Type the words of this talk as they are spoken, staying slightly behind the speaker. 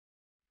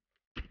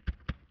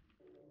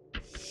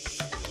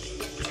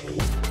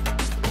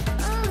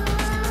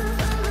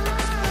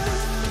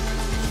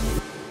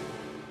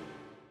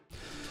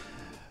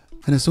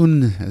And as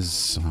soon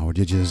as our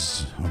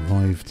judges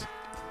arrived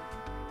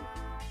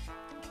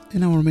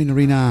in our main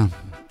arena,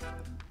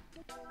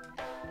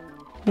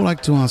 we'd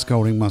like to ask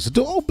our ringmaster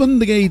to open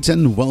the gates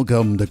and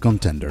welcome the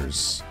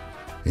contenders.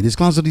 It is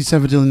class of the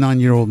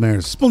 79-year-old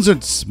mares,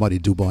 sponsored by the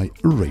Dubai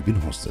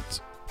Arabian Hosted.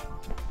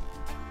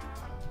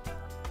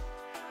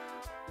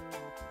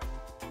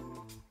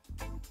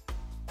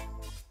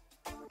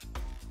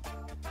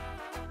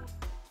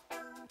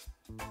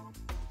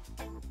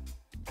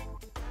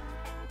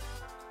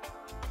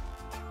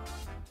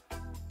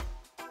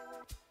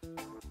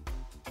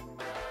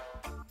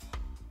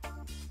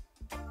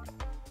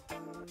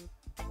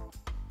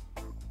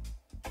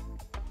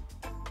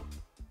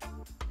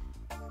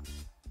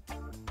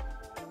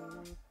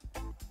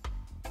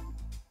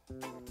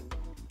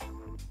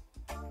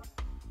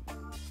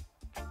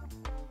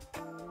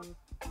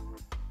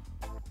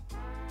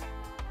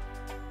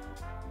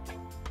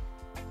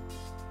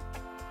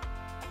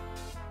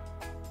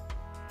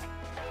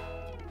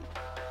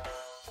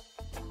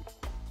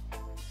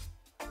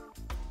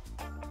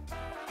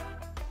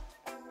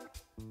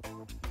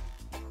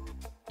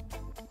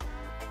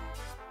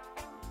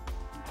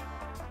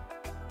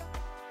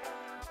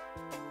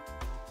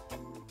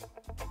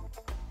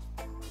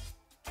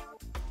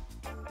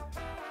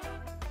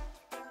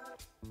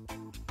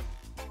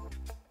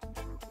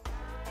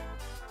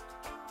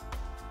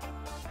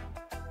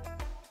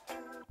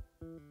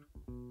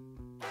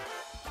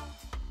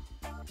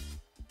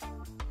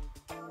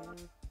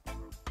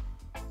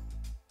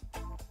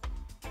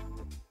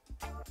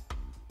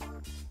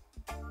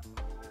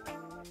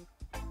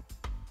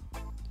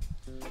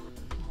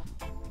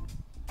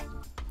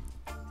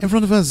 In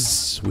front of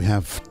us, we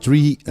have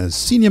three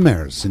senior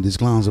mares in this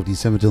class of the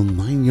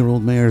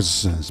 79-year-old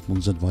mares,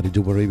 sponsored by the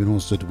Dubai Arabian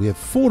Hosted. We have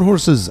 4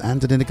 horses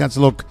entered in the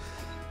catalogue.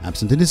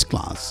 Absent in this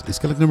class is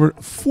catalogue number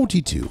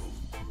 42.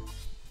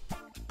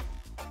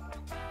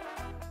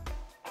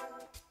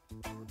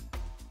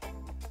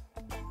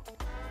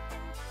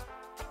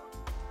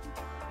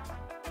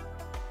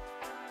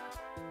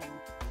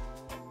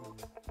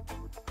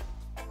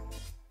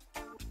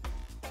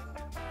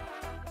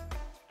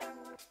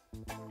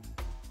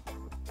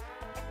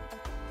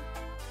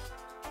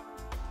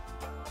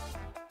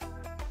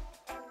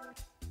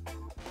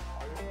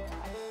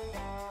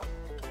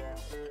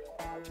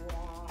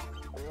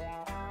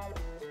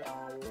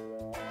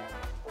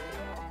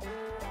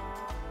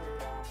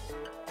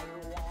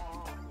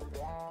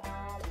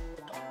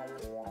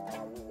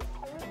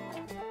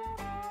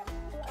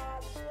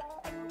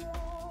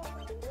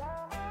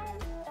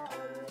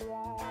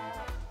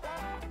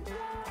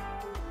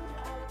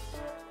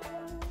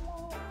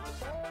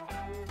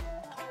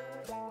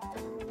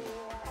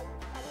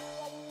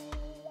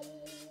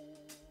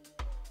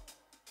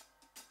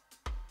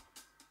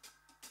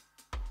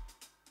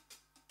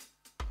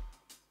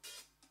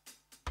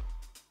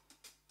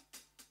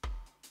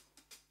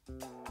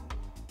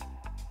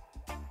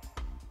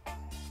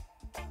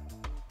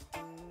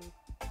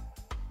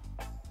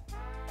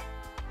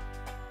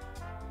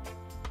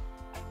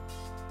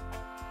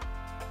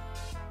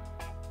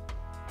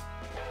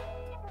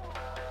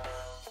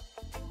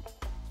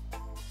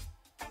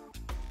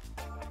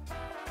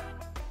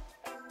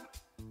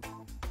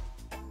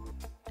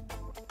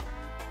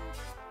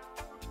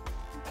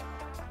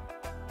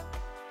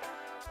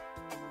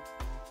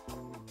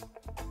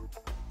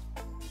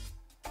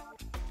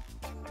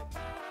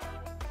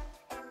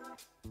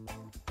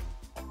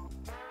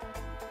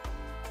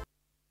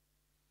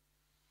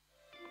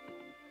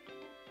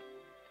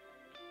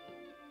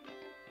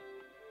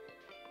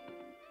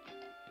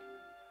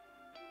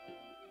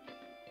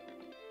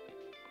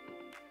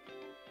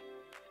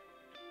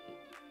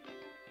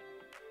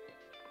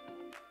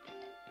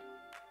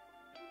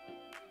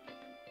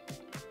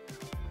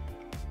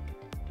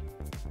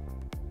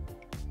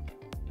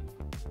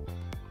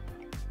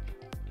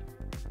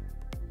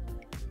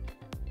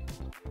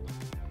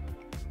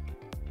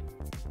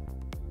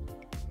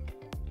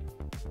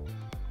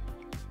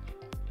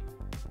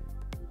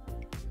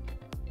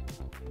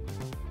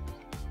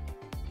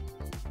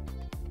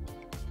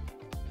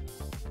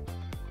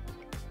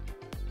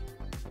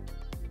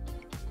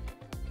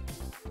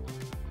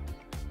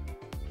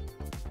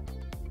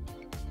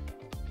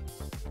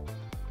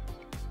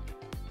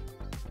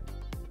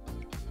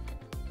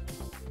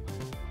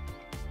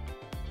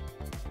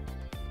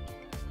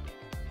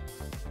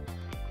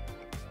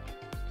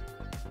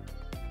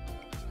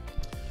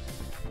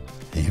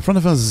 In front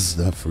of us,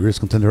 the first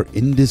contender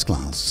in this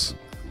class,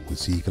 we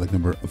see collect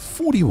number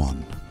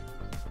 41.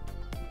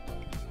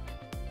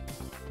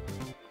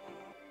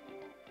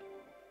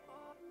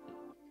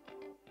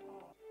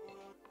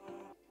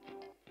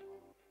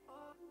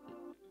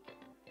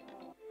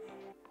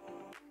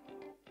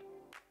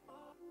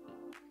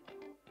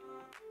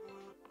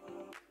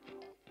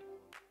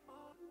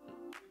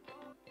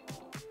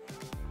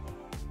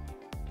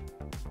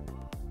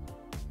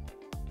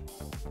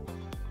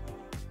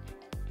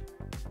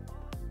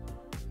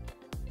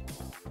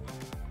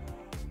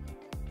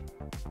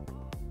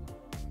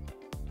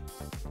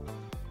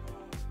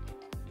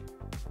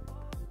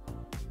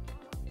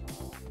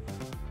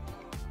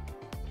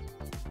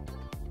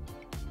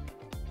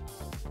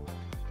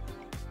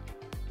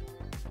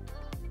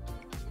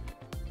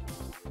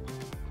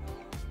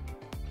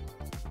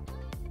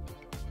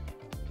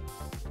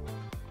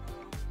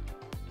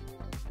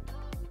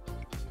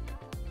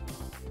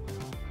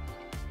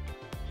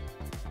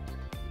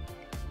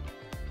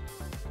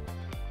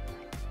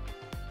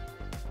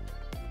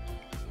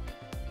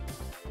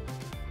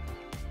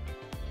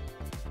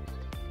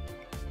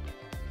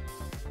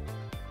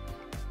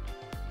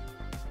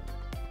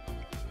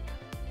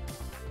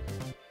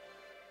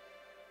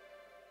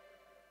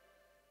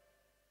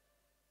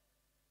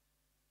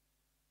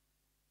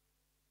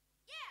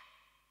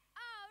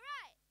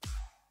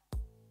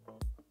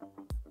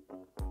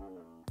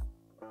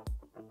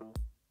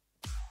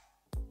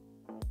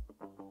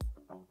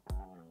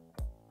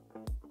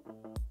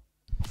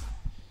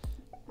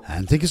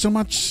 And thank you so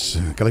much.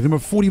 Collect number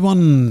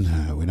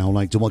 41. We now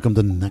like to welcome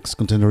the next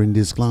contender in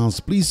this class.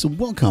 Please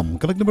welcome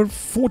collect number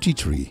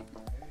 43.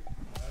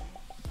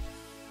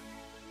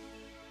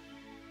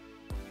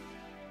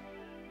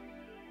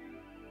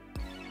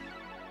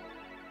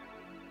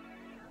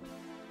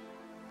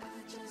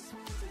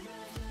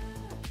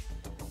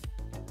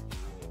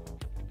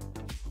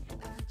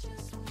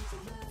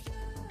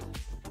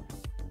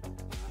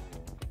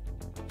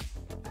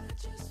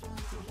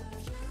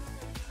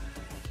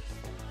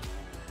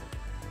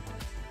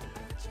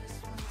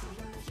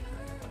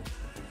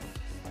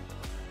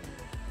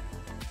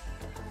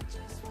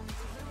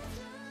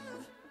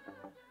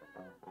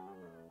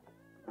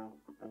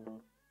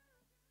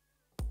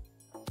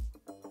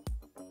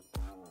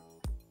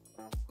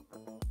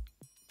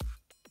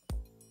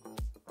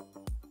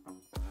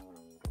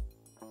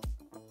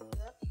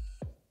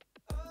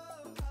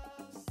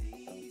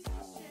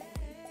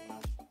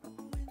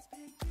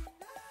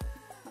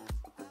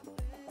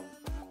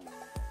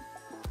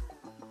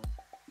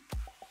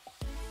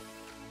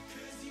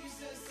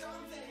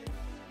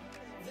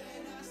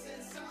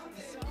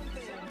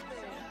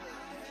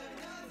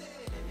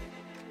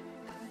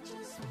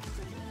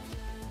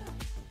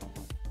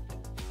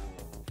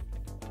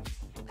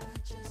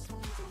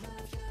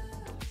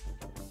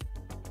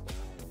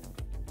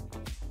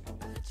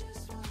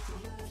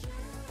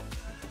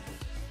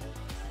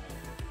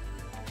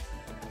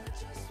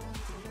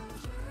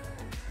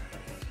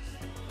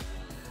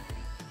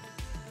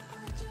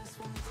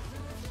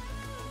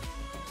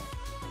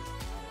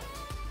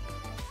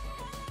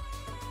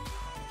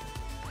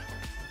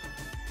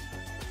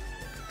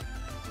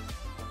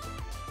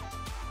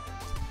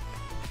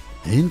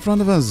 In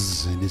front of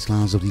us, in this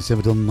class of the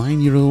 7 to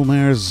 9-year-old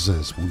mares,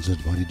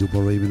 sponsored by the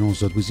Duper Raven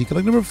also, we see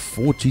collect number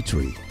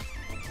 43.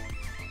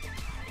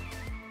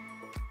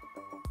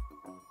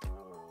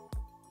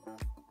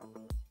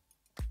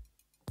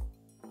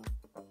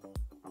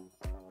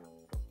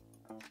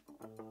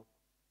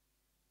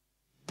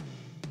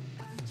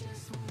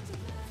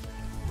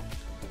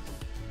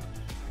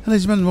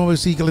 Ladies and gentlemen, we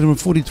see collect number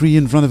 43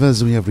 in front of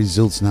us. We have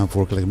results now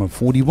for collect number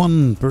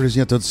 41.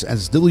 Persia Touch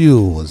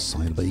SW,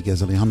 signed by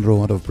Igaz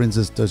Alejandro out of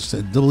Princess Touch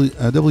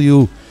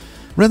W.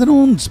 Read and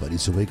owned by the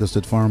Sueco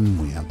Stud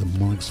Farm. We have the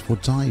marks for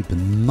type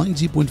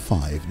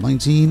 90.5,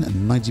 19,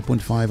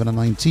 90.5 and a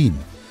 19.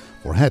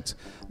 For head,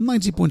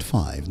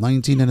 90.5,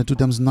 19 and a 2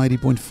 times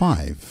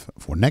 90.5.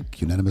 For neck,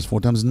 unanimous 4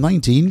 times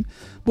 19.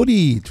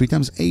 Body, 3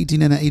 times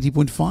 18 and a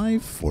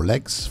 80.5. For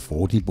legs,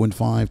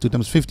 14.5, 2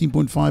 times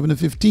 15.5 and a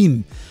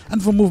 15.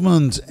 And for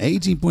movement,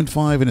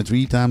 18.5 and a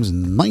 3 times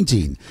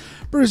 19.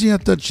 Persia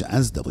Touch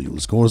SW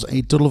scores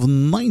a total of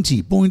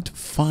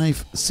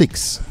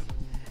 90.56.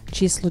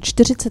 Číslo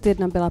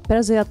 41 byla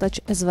Persia Touch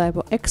SV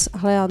nebo ex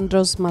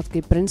Alejandro z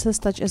matky Princess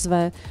Touch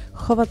SV.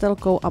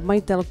 Chovatelkou a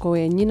majitelkou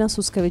je Nina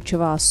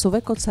Suskevičová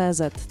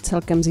Suveco.cz.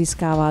 Celkem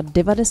získává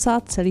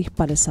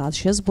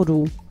 90,56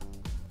 bodů.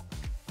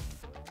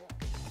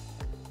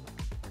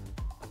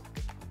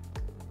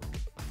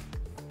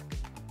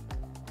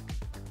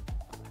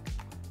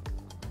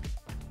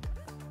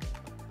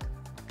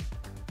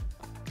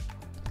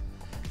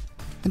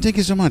 And thank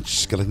you so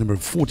much, collect number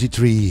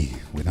 43.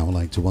 We now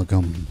like to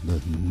welcome the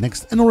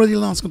next and already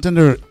last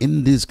contender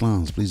in this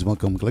class. Please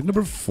welcome collect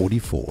number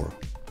 44.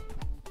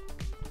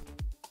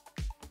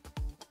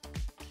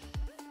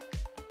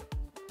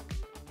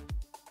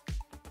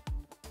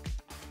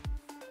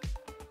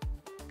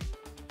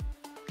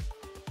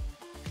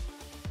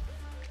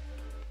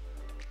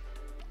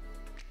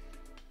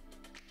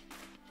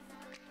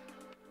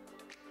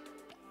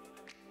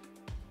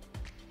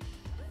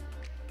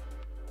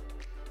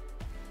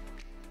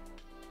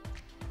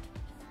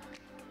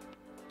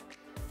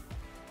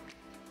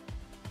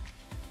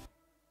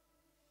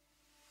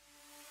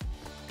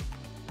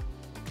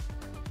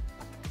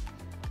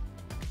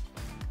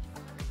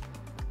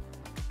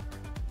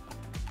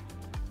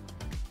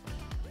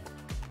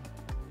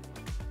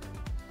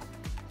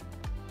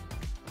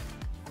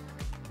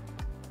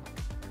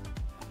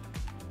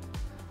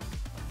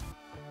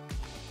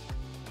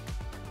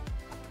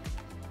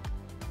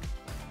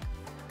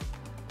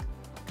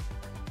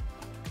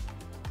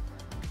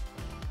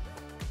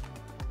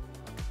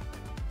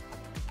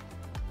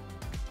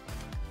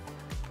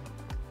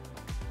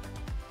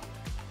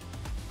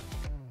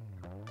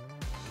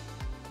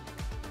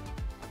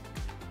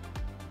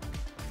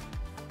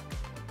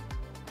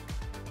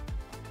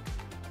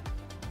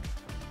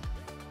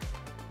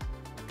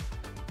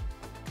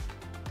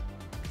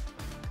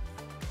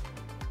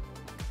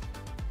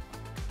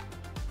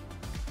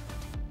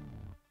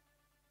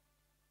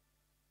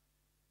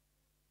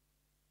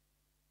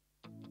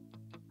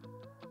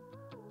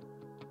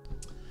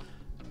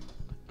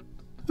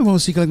 Well,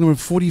 see collect number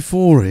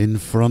 44 in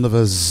front of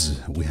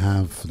us. We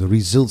have the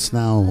results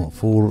now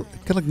for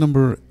collect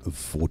number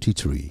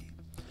 43.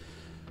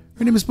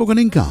 Her name is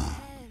Poganinka,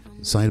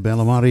 signed by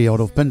Alamari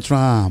out of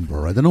Pentra,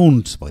 bred and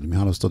owned by the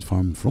Mihalos Stud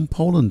Farm from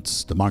Poland.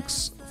 The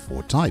marks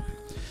for type,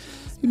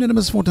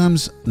 unanimous 4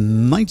 times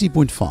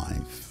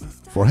 90.5.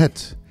 For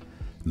head,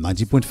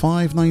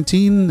 90.5,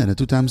 19, and a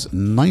 2 times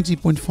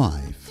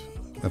 90.5.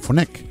 For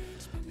neck,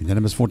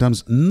 unanimous 4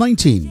 times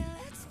 19.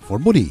 For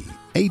body,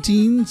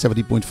 18,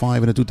 70.5,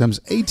 and a 2 times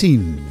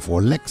 18.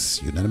 For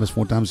legs, unanimous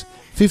 4 times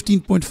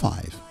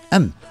 15.5.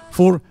 And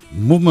for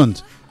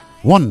movement,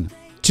 1,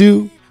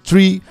 2,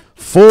 3,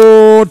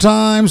 4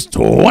 times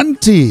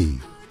 20.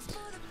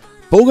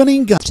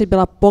 Poganinka. 3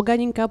 byla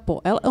Poganinka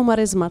po L.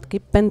 Omary z matky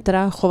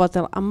Pentra,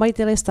 chovatel a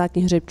majitel je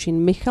státní hřebčín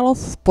Michalov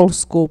v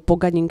Polsku.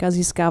 Poganinka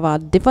získává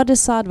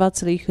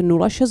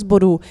 92,06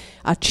 bodů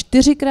a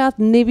 4krát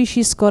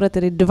nejvyšší skóre,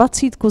 tedy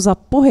 20 za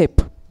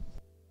pohyb.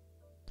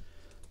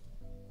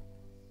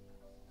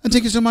 And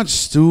thank you so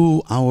much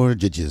to our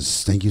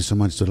judges. Thank you so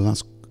much to the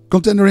last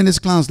contender in this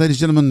class.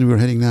 Ladies and gentlemen,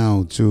 we're heading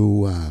now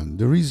to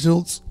the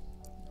results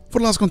for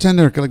the last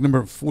contender, collect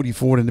number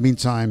 44. In the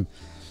meantime,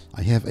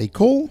 I have a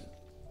call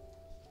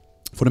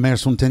for the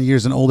mares from 10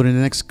 years and older in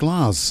the next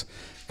class.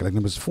 Collect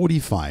numbers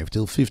 45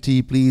 till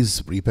 50.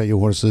 Please prepare your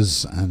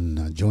horses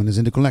and join us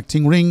in the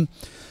collecting ring.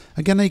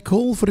 Again, a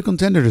call for the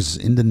contenders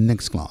in the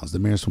next class. The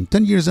mares from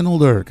 10 years and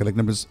older. Collect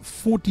numbers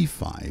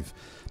 45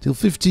 till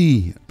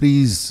 50.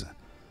 Please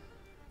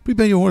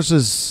prepare your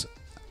horses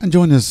and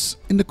join us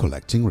in the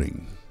collecting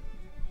ring.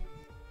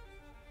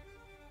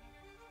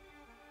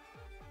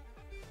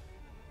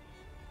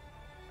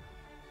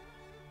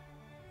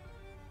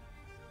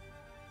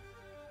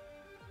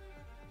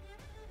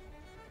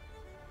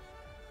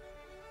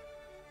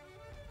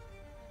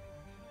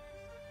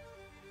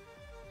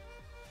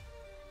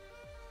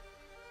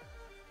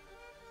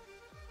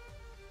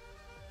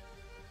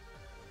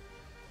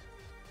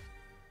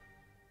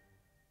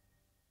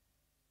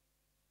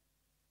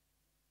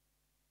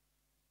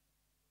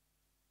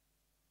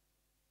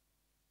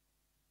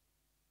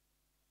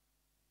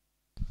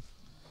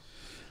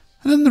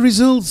 And then the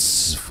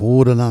results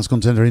for the last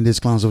contender in this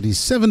class of the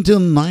 7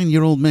 till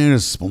 9-year-old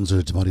mares,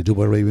 sponsored by the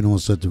Dubai Raven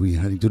Horse. We're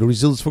heading to the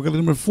results for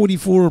number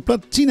 44,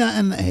 Platina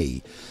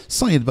NA,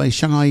 sired by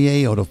Shanghai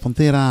A out of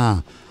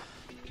Pantera,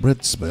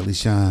 bred by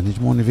Alicia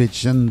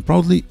Nijmonovic, and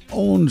proudly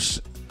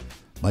owned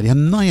by the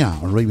Hanaya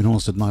Raven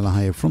Horse at Nyla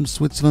Hayek from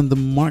Switzerland, the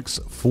Marks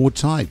 4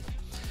 type.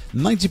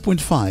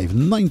 90.5,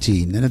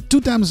 19, and a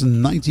 2 times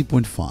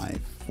 90.5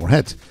 for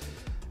head.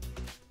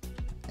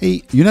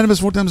 A unanimous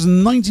 4 times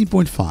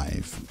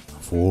 19.5.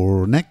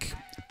 For neck,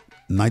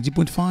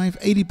 90.5,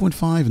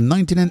 80.5,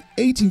 19 and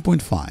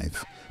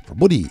 18.5. For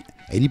body,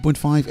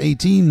 80.5,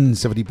 18,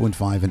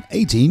 70.5 and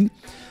 18.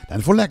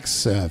 Then for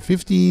legs,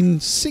 15,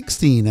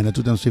 16 and a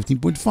 2 times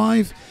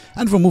 15.5.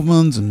 And for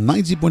movement,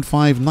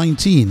 90.5,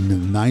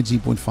 19,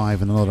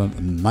 90.5 and another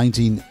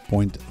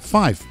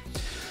 19.5.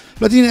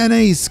 Platina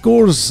NA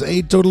scores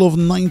a total of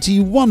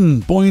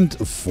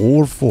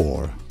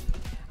 91.44.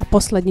 A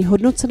poslední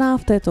hodnocená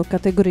v této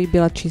kategorii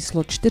byla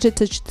číslo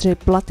 44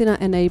 Platina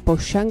NA po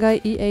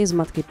Shanghai EA z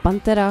matky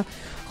Pantera,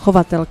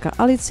 chovatelka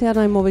Alicia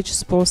Najmovič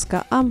z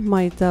Polska a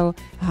majitel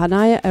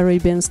Hanaya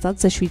Arabian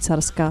Stud ze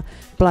Švýcarska.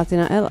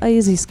 Platina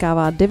LA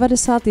získává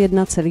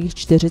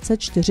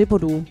 91,44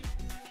 bodů.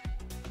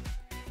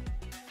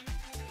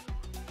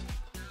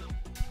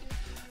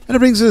 And it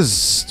brings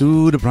us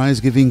to the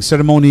prize-giving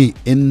ceremony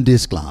in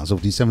this class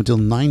of the 7 till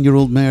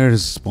 9-year-old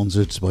mares,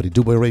 sponsored by the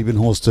Dubai Raven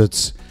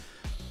Horse.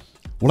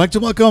 We'd like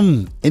to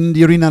welcome in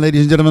the arena,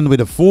 ladies and gentlemen,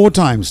 with a 4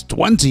 times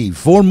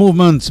 24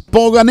 movement,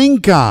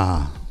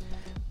 Poganinka.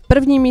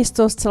 První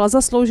místo zcela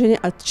zaslouženě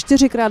a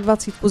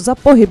 4x20 za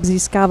pohyb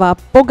získává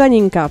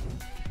Poganinka.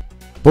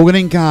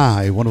 Poganinka,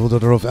 a wonderful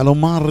daughter of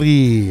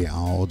Elomari,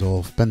 out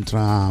of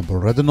Pentra,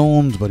 bred and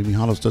owned by the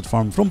Mihalov Stud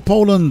Farm from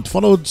Poland,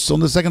 followed on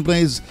the second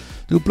place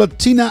to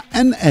Platina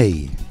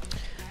NA.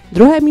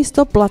 Druhé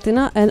místo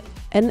Platina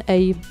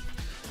NA.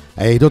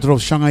 A daughter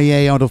of Shanghai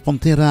A out of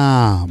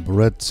Pantera,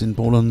 bred in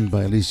Poland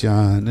by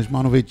Alicia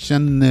Nijmonovic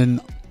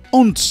and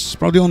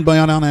proudly owned by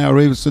Anna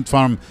Arabian Stud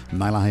Farm,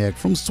 Nyla Hayek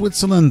from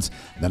Switzerland.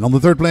 Then on the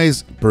third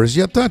place,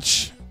 Persia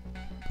Touch.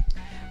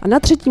 A na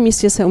třetím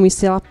místě se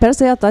umístila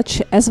Persia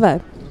Touch SV.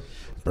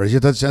 Persia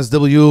Touch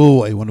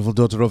SW, a wonderful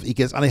daughter of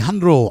Ikes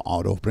Alejandro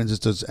out of Princess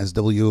Touch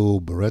SW,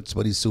 bred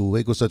by the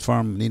Sueco Stud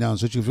Farm, Nina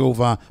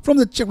Suchivova from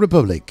the Czech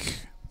Republic.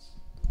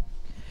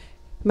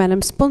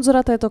 Jménem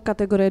sponzora této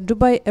kategorie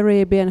Dubai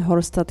Arabian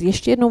Horse Stud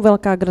ještě jednou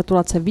velká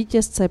gratulace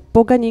vítězce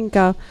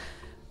Poganinka,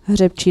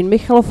 hřebčín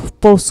Michalov v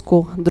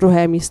Polsku,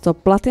 druhé místo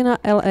Platina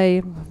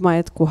LA v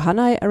majetku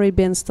Hanai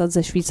Arabian Stud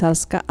ze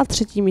Švýcarska a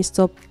třetí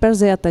místo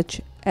Persia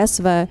Touch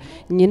SV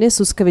Niny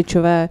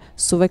Suskevičové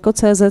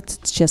Suveco.cz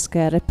z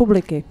České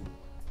republiky.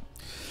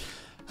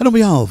 And on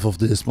behalf of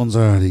the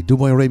sponsor, the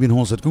Dubai Arabian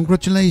Horse,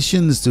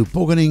 congratulations to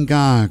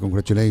Poganinka,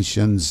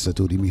 congratulations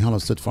to the Mihalov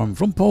Stud Farm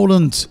from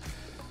Poland.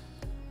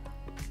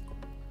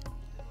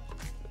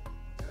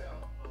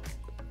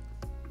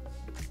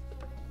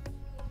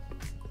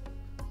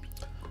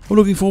 We're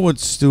looking forward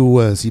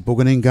to see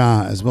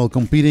Poganinka as well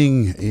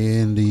competing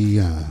in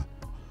the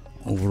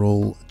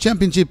overall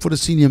championship for the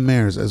senior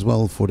mares as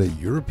well for the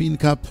European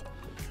Cup.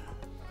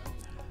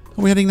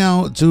 We're heading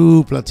now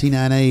to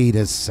Platina NA,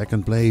 the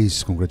second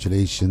place.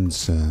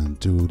 Congratulations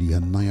to the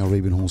Hanaya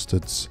Arabian Horse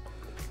Studs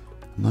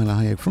Nyla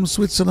Hayek from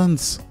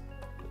Switzerland.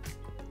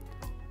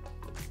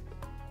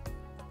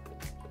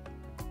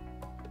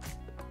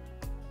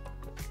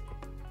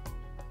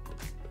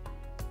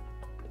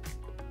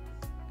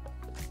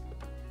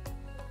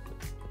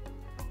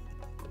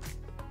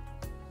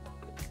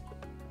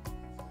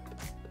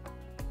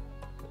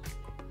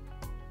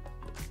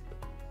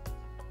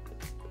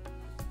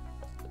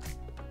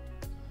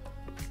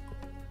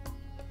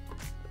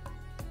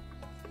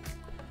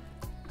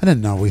 And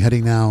then now we're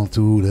heading now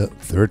to the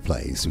third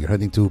place. We're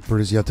heading to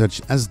Prague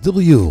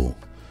SW.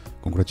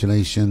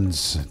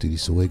 Congratulations to the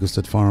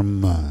Suegosted farm,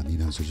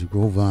 Nina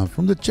Sojigrova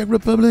from the Czech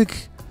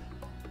Republic.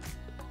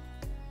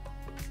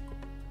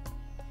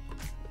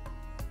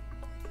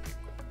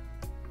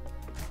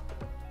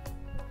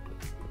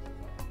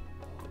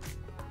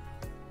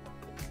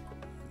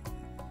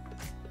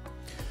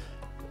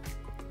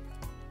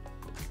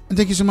 And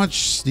thank you so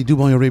much, the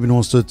Dubai Arabian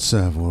Hosted,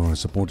 for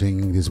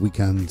supporting this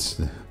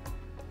weekend.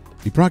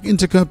 The Prague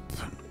Intercup,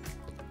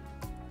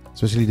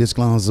 especially this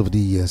class of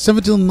the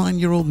 7 till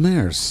 9-year-old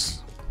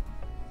mares.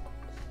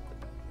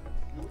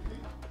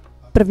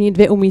 První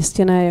dvě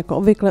umístěné jako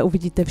obvykle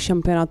uvidíte v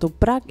šampionátu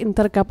Prague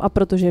Intercup, a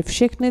protože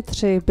všechny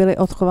tři byly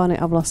odchovány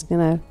a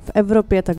vlastněné v Evropě, tak